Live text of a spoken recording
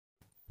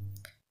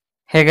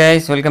Hey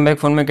guys, welcome back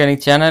phone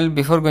mechanic channel.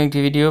 Before going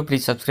to video,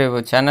 please subscribe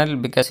our channel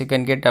because you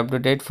can get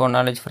up-to-date phone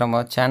knowledge from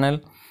our channel.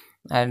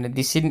 And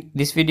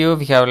this video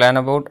we have learned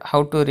about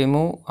how to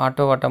remove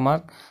auto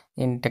watermark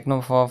in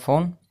TECNO POVA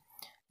phone.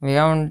 We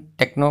have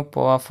TECNO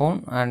POVA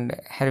phone and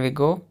here we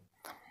go.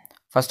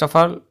 First of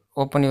all,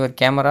 open your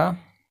camera,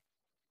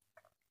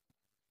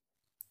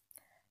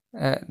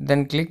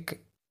 then click.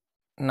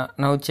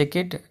 Now check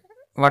it.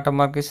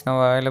 Watermark is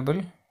now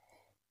available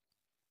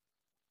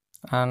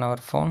on our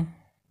phone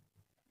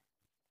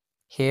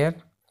here,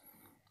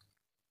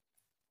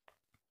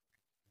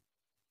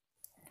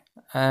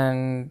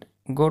 and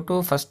go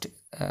to first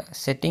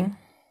setting,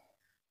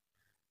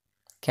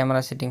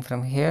 camera setting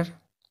from here.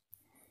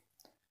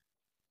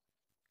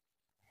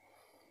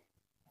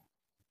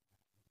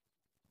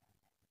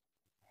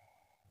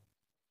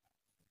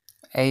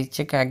 I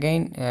check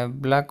again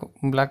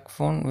black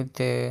phone with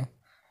the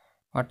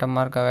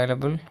watermark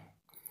available.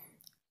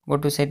 Go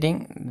to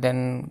setting,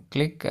 then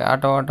click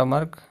auto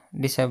watermark,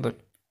 disable.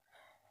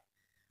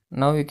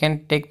 Now you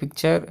can take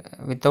picture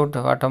without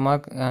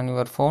watermark on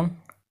your phone.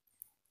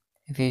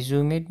 If you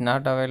zoom it,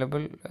 not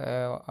available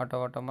auto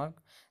watermark.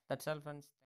 That's all friends.